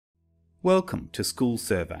Welcome to School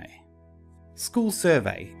Survey. School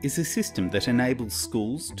Survey is a system that enables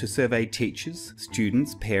schools to survey teachers,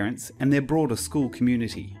 students, parents, and their broader school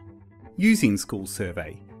community. Using School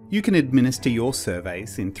Survey, you can administer your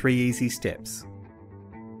surveys in 3 easy steps.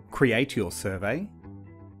 Create your survey,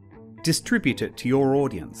 distribute it to your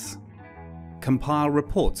audience, compile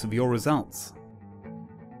reports of your results.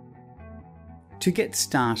 To get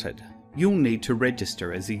started, you'll need to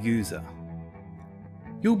register as a user.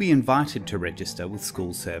 You'll be invited to register with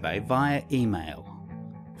School Survey via email.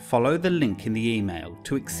 Follow the link in the email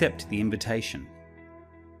to accept the invitation.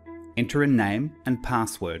 Enter a name and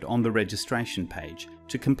password on the registration page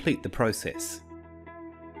to complete the process.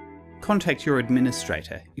 Contact your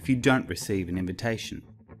administrator if you don't receive an invitation.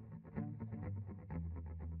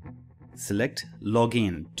 Select Log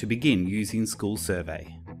In to begin using School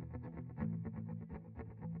Survey.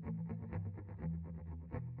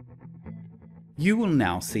 You will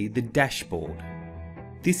now see the dashboard.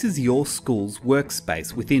 This is your school's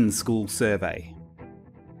workspace within School Survey.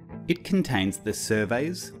 It contains the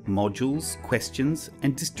surveys, modules, questions,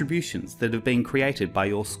 and distributions that have been created by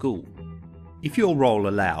your school. If your role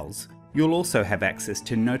allows, you'll also have access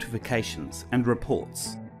to notifications and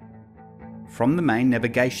reports. From the main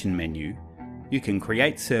navigation menu, you can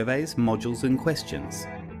create surveys, modules, and questions.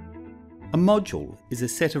 A module is a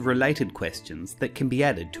set of related questions that can be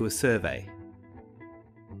added to a survey.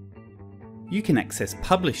 You can access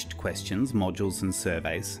published questions, modules and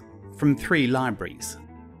surveys from 3 libraries.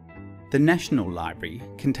 The National Library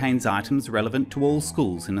contains items relevant to all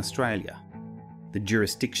schools in Australia. The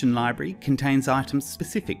Jurisdiction Library contains items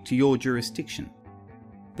specific to your jurisdiction.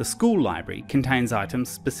 The School Library contains items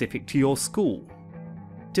specific to your school.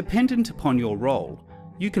 Dependent upon your role,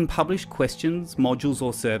 you can publish questions, modules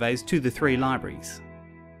or surveys to the 3 libraries.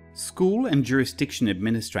 School and jurisdiction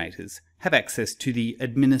administrators have access to the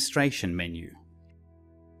Administration menu.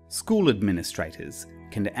 School administrators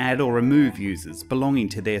can add or remove users belonging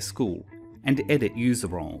to their school and edit user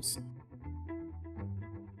roles.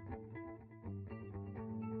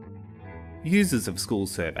 Users of School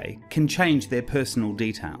Survey can change their personal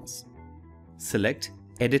details. Select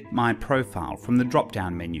Edit My Profile from the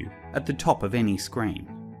drop-down menu at the top of any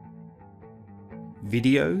screen.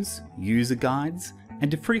 Videos, user guides,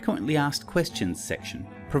 and a frequently asked questions section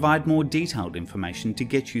provide more detailed information to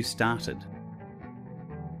get you started.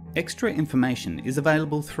 Extra information is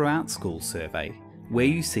available throughout School Survey, where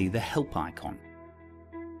you see the Help icon.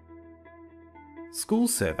 School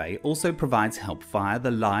Survey also provides help via the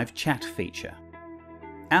live chat feature.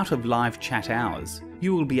 Out of live chat hours,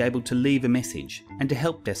 you will be able to leave a message and a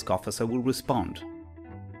help desk officer will respond.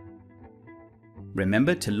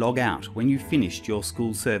 Remember to log out when you've finished your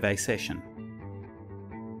School Survey session.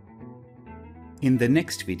 In the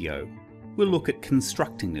next video, we'll look at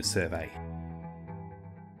constructing a survey.